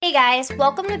Hey guys,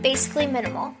 welcome to Basically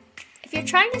Minimal. If you're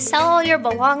trying to sell all your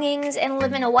belongings and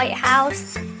live in a white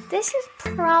house, this is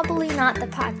probably not the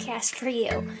podcast for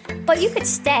you, but you could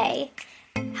stay.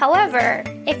 However,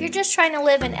 if you're just trying to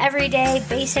live an everyday,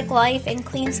 basic life and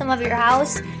clean some of your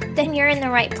house, then you're in the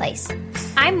right place.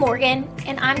 I'm Morgan,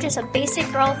 and I'm just a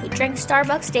basic girl who drinks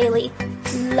Starbucks daily,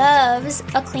 loves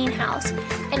a clean house,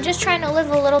 and just trying to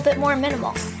live a little bit more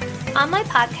minimal. On my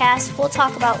podcast, we'll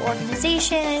talk about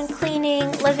organization, cleaning,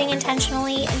 living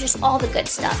intentionally, and just all the good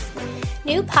stuff.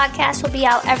 New podcasts will be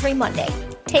out every Monday.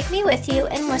 Take me with you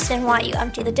and listen while you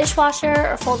empty the dishwasher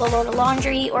or fold a load of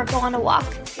laundry or go on a walk.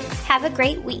 Have a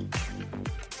great week.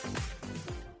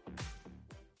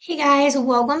 Hey guys,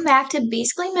 welcome back to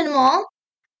Basically Minimal.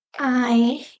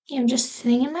 I am just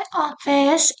sitting in my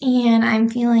office and I'm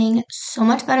feeling so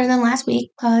much better than last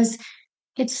week because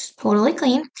it's totally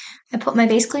clean. I put my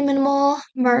Basically Minimal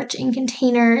merch in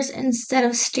containers instead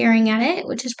of staring at it,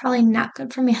 which is probably not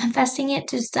good for manifesting it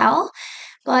to sell,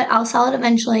 but I'll sell it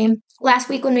eventually. Last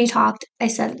week when we talked, I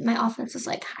said my office is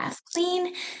like half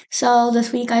clean, so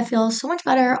this week I feel so much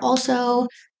better. Also,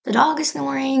 the dog is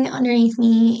snoring underneath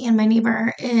me and my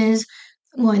neighbor is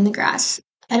mowing the grass.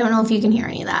 I don't know if you can hear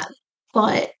any of that,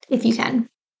 but if you can,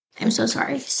 I'm so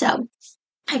sorry. So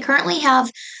I currently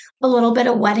have a little bit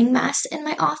of wedding mess in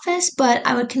my office, but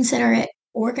I would consider it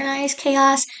organized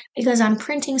chaos because I'm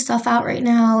printing stuff out right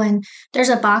now and there's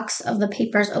a box of the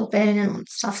papers open and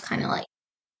stuff's kind of like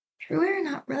everywhere,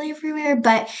 not really everywhere,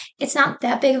 but it's not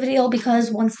that big of a deal because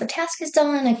once the task is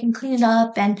done, I can clean it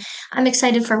up. And I'm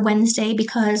excited for Wednesday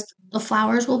because the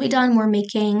flowers will be done. We're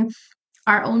making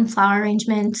our own flower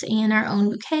arrangements and our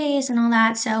own bouquets and all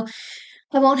that. So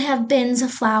I won't have bins of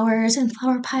flowers and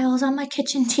flower piles on my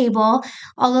kitchen table.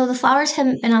 Although the flowers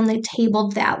haven't been on the table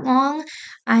that long,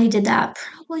 I did that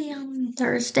probably on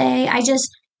Thursday. I just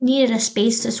needed a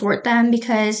space to sort them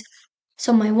because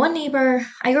my one neighbor,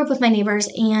 I grew up with my neighbors,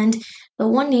 and the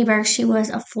one neighbor, she was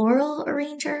a floral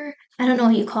arranger. I don't know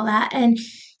what you call that. And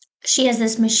she has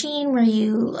this machine where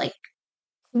you like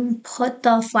put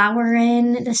the flower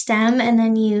in the stem and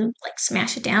then you like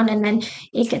smash it down and then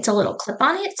it gets a little clip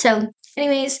on it. So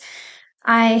anyways,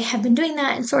 I have been doing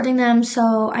that and sorting them,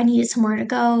 so I needed somewhere to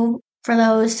go for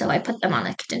those, so I put them on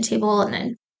the kitchen table, and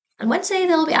then on Wednesday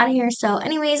they'll be out of here. So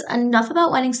anyways, enough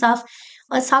about wedding stuff.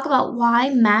 Let's talk about why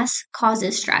mess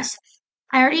causes stress.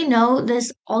 I already know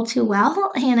this all too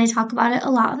well, and I talk about it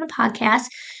a lot on the podcast.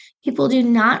 People do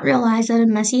not realize that a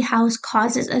messy house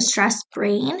causes a stressed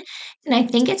brain, and I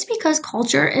think it's because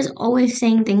culture is always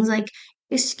saying things like,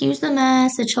 excuse the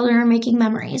mess, the children are making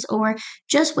memories, or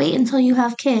just wait until you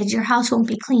have kids, your house won't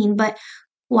be clean. But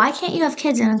why can't you have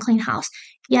kids in a clean house?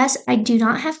 Yes, I do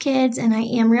not have kids, and I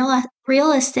am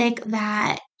realistic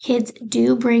that kids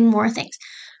do bring more things.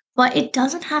 But it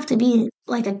doesn't have to be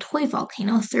like a toy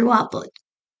volcano throughout. But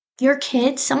your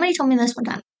kids, somebody told me this one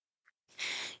time,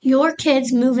 your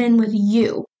kids move in with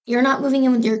you. You're not moving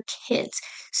in with your kids.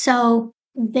 So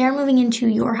they're moving into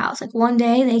your house. Like one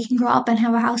day they can grow up and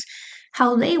have a house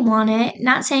how they want it.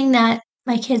 Not saying that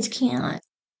my kids can't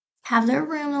have their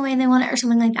room the way they want it or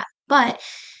something like that. But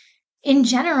in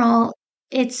general,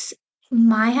 it's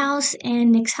my house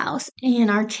and Nick's house, and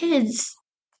our kids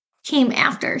came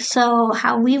after. So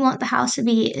how we want the house to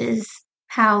be is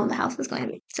how the house is going to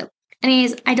be. So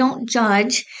anyways, I don't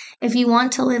judge. If you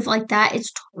want to live like that,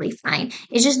 it's totally fine.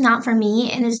 It's just not for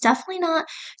me, and it's definitely not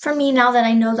for me now that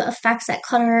I know the effects that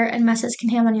clutter and messes can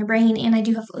have on your brain, and I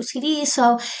do have OCD,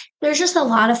 so there's just a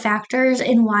lot of factors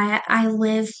in why I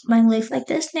live my life like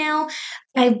this now.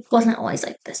 I wasn't always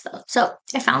like this, though. So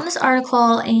I found this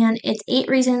article, and it's 8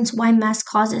 reasons why mess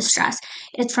causes stress.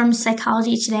 It's from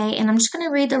Psychology Today, and I'm just going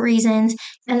to read the reasons,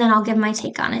 and then I'll give my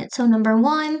take on it. So number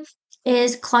 1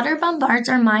 is clutter bombards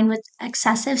our mind with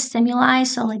excessive stimuli,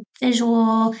 so like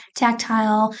visual,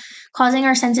 tactile, causing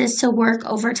our senses to work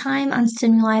overtime on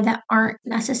stimuli that aren't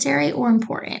necessary or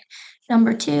important.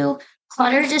 Number 2,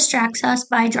 clutter distracts us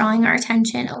by drawing our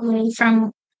attention away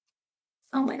from,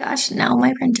 oh my gosh, now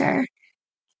my printer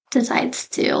decides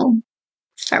to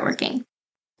start working.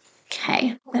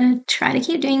 Okay, I'm going to try to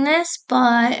keep doing this,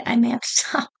 but I may have to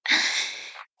stop.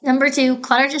 Number 2,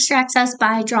 clutter distracts us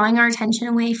by drawing our attention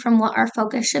away from what our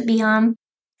focus should be on.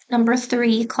 Number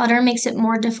 3, clutter makes it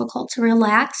more difficult to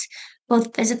relax,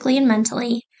 both physically and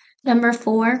mentally. Number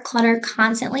 4, clutter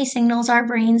constantly signals to our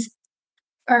brains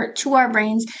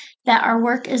that our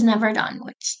work is never done,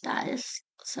 which that is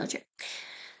so true.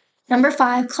 Number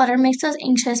 5, clutter makes us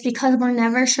anxious because we're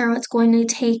never sure what it's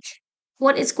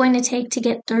going to take to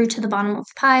get through to the bottom of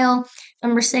the pile.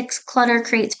 Number 6, clutter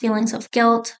creates feelings of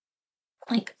guilt.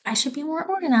 like I should be more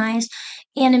organized,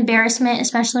 and embarrassment,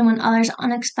 especially when others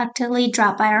unexpectedly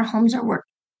drop by our homes or work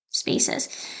spaces.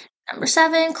 Number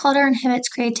 7, clutter inhibits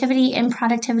creativity and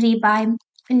productivity by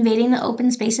invading the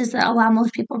open spaces that allow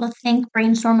most people to think,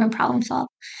 brainstorm, and problem solve.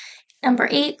 Number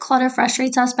 8, clutter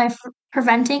frustrates us by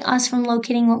preventing us from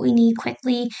locating what we need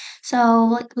quickly. So,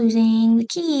 like losing the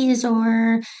keys,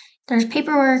 or there's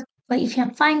paperwork, but you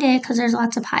can't find it because there's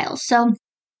lots of piles. So,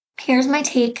 here's my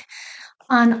take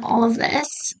on all of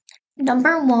this.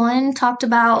 Number 1 talked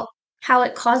about how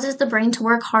it causes the brain to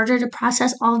work harder to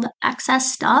process all the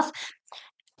excess stuff.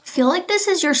 I feel like this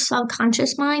is your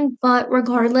subconscious mind, but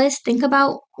regardless, think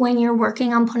about when you're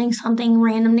working on putting something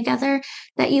random together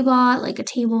that you bought, like a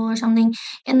table or something,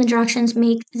 and the directions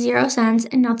make zero sense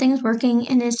and nothing's working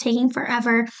and is taking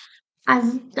forever.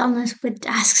 I've done this with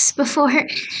desks before.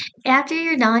 After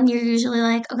you're done, you're usually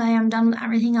like, okay, I'm done with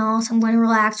everything else. I'm going to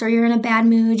relax, or you're in a bad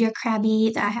mood, you're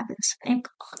crabby. That happens all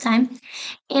the time.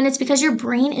 And it's because your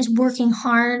brain is working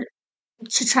hard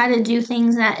to try to do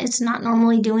things that it's not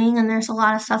normally doing, and there's a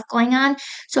lot of stuff going on.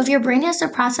 So if your brain has to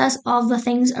process all the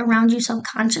things around you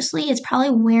subconsciously, it's probably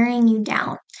wearing you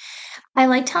down. I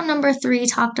liked how number 3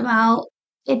 talked about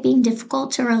it being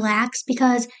difficult to relax,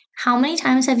 because how many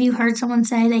times have you heard someone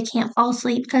say they can't fall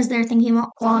asleep because they're thinking about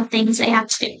all the things they have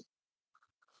to do?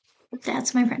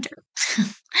 That's my printer.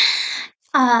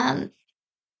 um,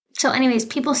 so anyways,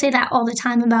 people say that all the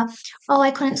time about, oh,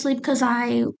 I couldn't sleep because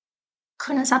I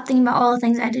couldn't stop thinking about all the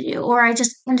things I had to do, or I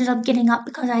just ended up getting up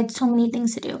because I had so many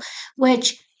things to do,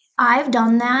 which I've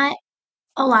done that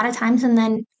a lot of times. And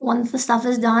then once the stuff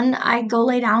is done, I go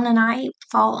lay down and I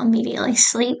fall immediately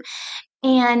asleep.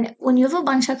 And when you have a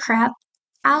bunch of crap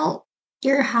out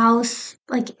your house,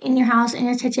 like in your house, in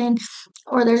your kitchen,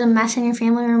 or there's a mess in your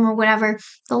family room or whatever,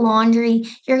 the laundry,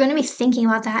 you're going to be thinking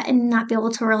about that and not be able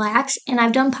to relax. And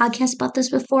I've done podcasts about this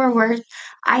before where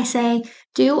I say,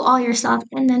 do all your stuff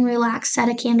and then relax, set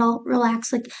a candle,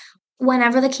 relax. Like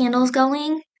whenever the candle's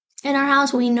going in our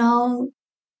house, we know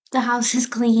the house is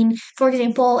clean. For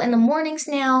example, in the mornings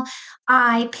now,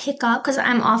 I pick up, because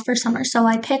I'm off for summer, so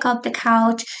I pick up the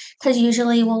couch, because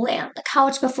usually we'll lay on the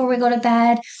couch before we go to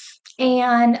bed,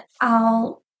 and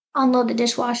I'll unload the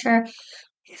dishwasher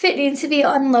if it needs to be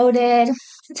unloaded.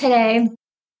 Today,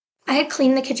 I had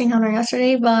cleaned the kitchen counter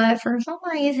yesterday, but for some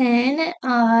reason,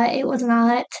 it was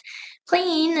not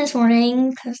clean this morning,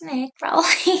 because Nick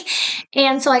probably.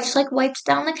 And so I just like wiped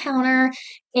down the counter,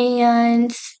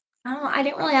 and I don't know, I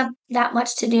didn't really have that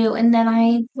much to do. And then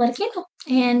I lit a candle,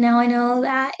 and now I know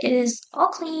that it is all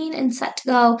clean and set to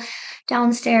go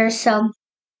downstairs. So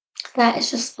that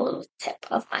is just a little tip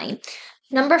of mine.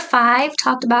 Number 5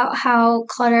 talked about how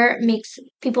clutter makes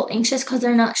people anxious because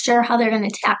they're not sure how they're going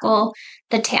to tackle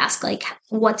the task, like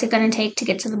what's it going to take to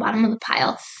get to the bottom of the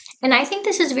pile. And I think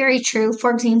this is very true.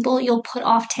 For example, you'll put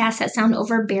off tasks that sound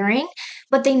overbearing,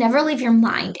 but they never leave your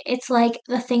mind. It's like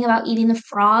the thing about eating the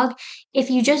frog. If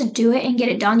you just do it and get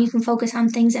it done, you can focus on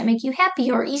things that make you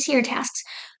happy or easier tasks.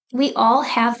 We all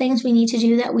have things we need to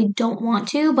do that we don't want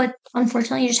to, but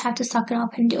unfortunately, you just have to suck it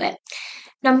up and do it.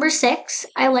 Number 6,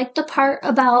 I like the part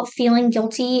about feeling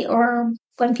guilty, or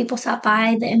when people stop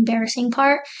by, the embarrassing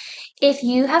part. If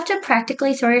you have to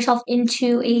practically throw yourself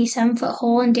into a 7-foot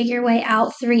hole and dig your way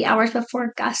out 3 hours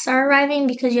before guests are arriving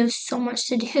because you have so much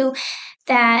to do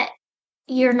that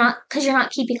because you're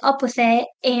not keeping up with it,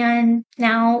 and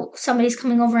now somebody's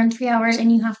coming over in 3 hours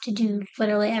and you have to do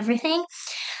literally everything,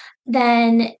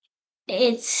 then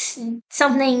it's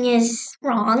something is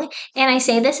wrong. And I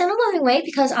say this in a loving way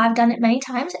because I've done it many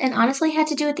times, and honestly had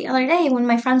to do it the other day when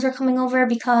my friends were coming over,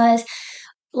 because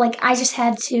like I just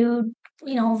had to,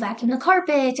 vacuum the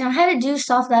carpet, and I had to do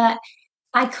stuff that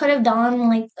I could have done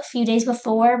like a few days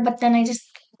before, but then I just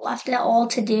left it all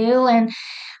to do. And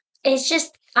it's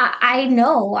just, I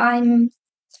know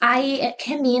I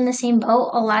can be in the same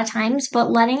boat a lot of times,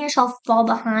 but letting yourself fall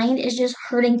behind is just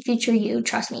hurting future you.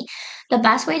 Trust me. The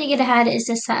best way to get ahead is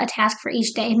to set a task for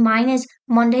each day. Mine is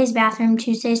Monday's bathroom,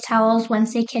 Tuesday's towels,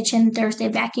 Wednesday kitchen, Thursday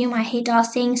vacuum. I hate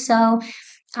dusting, so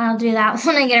I'll do that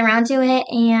when I get around to it.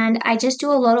 And I just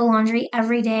do a load of laundry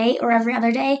every day or every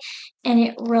other day, and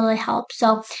it really helps.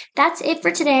 So that's it for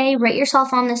today. Rate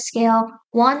yourself on this scale.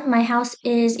 1, my house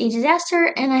is a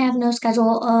disaster and I have no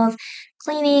schedule of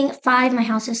cleaning. 5, my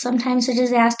house is sometimes a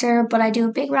disaster, but I do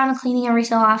a big round of cleaning every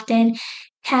so often.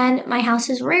 10, my house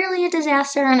is rarely a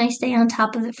disaster and I stay on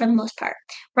top of it for the most part.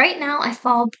 Right now, I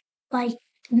fall like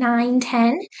 9,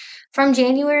 10. From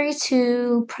January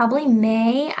to probably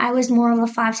May, I was more of a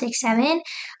 5, 6, 7.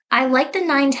 I like the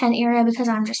 9-10 area because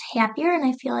I'm just happier and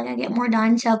I feel like I get more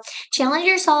done. So challenge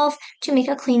yourself to make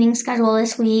a cleaning schedule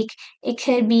this week. It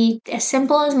could be as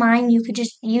simple as mine. You could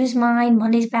just use mine: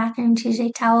 Monday's bathroom,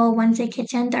 Tuesday towel, Wednesday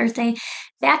kitchen, Thursday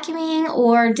vacuuming,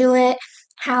 or do it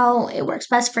how it works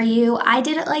best for you. I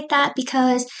did it like that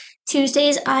because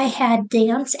Tuesdays I had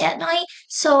dance at night,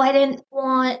 so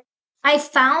I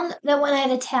found that when I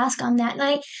had a task on that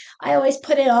night, I always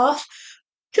put it off.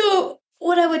 So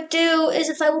what I would do is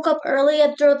if I woke up early,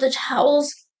 I'd throw the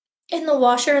towels in the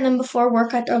washer, and then before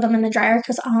work, I'd throw them in the dryer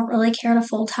because I don't really care to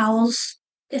fold towels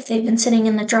if they've been sitting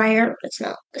in the dryer. It's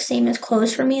not the same as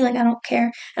clothes for me. Like, I don't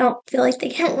care. I don't feel like they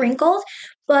get wrinkled,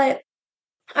 but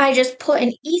I just put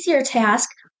an easier task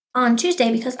on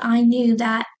Tuesday because I knew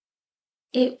that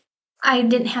it I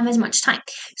didn't have as much time.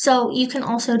 So you can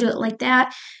also do it like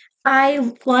that.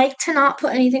 I like to not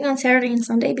put anything on Saturday and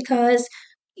Sunday because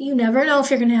you never know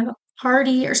if you're going to have a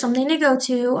party or something to go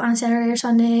to on Saturday or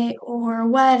Sunday, or a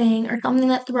wedding or something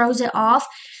that throws it off.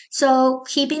 So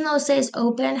keeping those days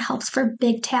open helps for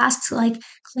big tasks like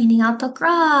cleaning out the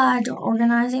garage or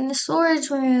organizing the storage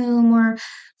room, or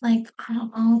like, I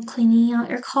don't know, cleaning out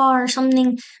your car or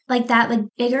something like that, like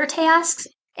bigger tasks.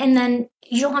 And then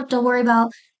you don't have to worry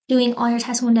about doing all your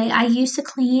tasks one day. I used to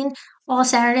clean all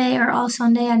Saturday or all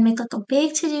Sunday. I'd make like a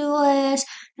big to-do list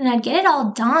and I'd get it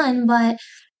all done, but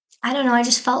I don't know, I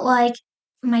just felt like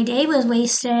my day was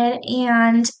wasted.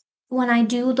 And when I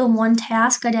do the one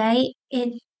task a day,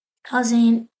 it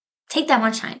doesn't take that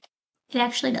much time. It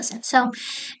actually doesn't. So,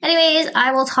 anyways,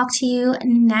 I will talk to you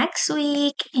next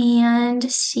week and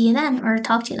see you then, or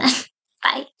talk to you then.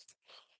 Bye.